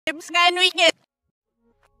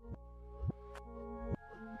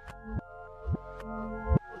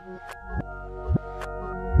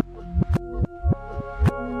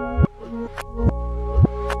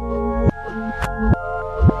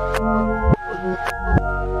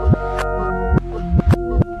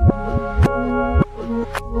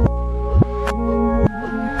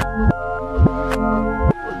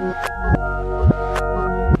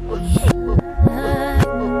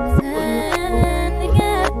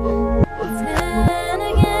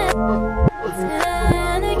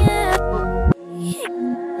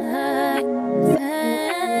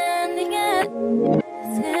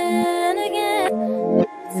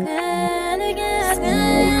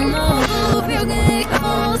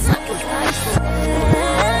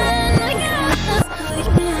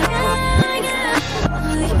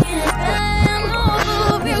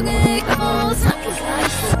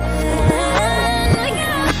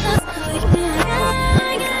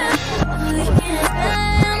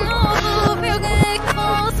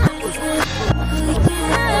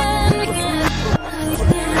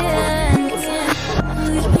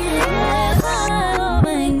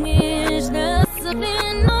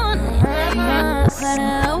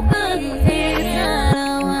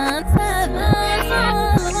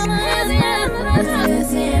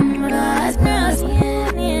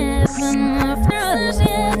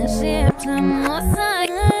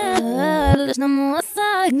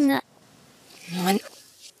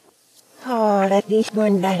Oh, that is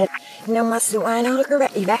one that no must do I know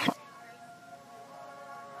correctly back.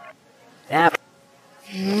 Up.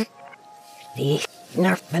 The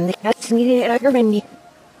nerf and the cuts needed like a rendy.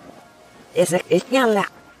 Is it yalla?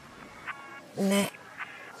 Nah.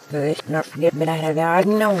 First nerf get but I have God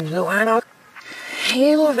knows so I know.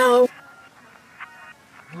 Here we go.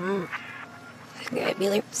 Gotta be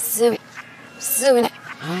like so it.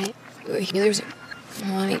 I healers.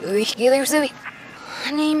 I healers.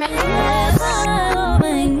 Honey, man.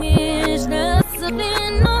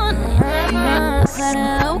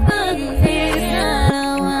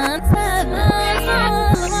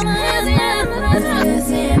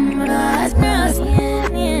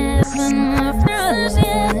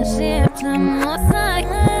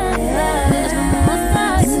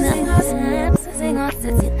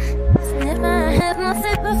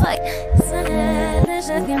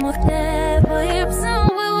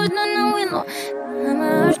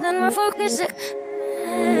 I'm focused.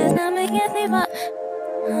 It's not making me but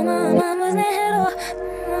I'm was the hero.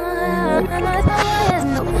 I'm not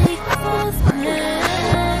always no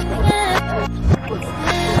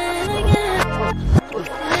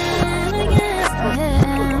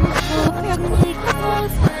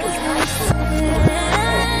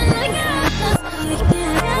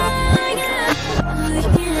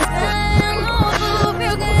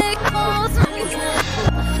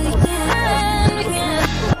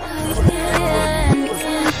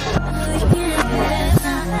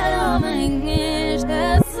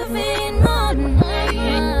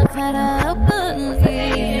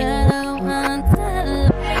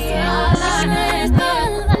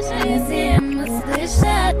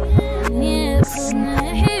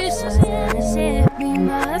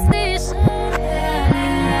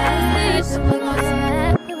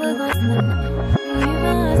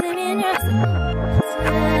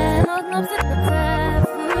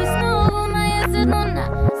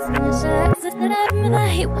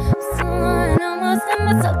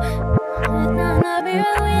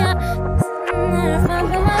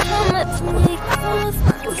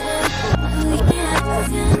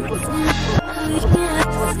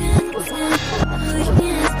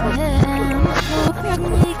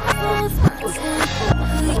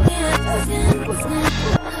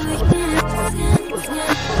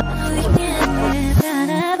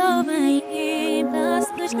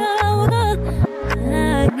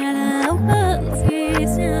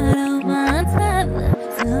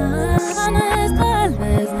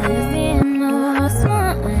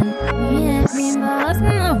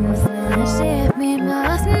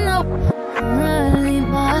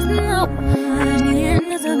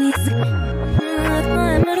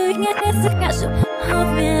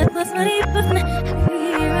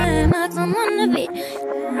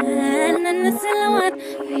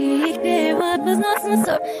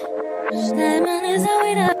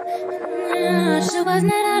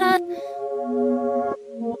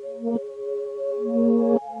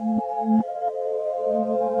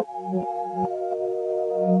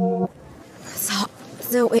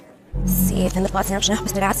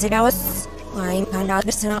I'm kind of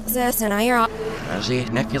just synopsis and I hear Sie,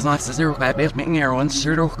 neck is not so bad, but making your own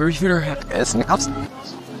sort of computer Es nichts.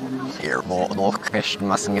 Hier, wo du kriegst,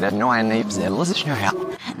 müssen wir noch ein Nebsel, was ist ja.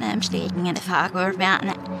 I'm stating in the fog or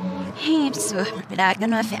mountain. He's so but I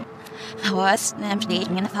can with him. I was I'm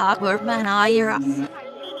stating in the fog or man all year off.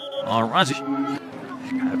 All right.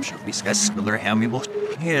 I'm sure we got scholar how we will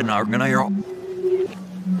head our gonna hear.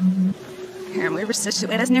 Here we were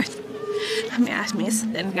situated as near. I'm asked me,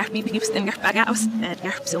 then got me peeps, then got back out, and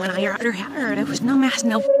got so when I heard her, there was no mass,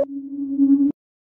 no.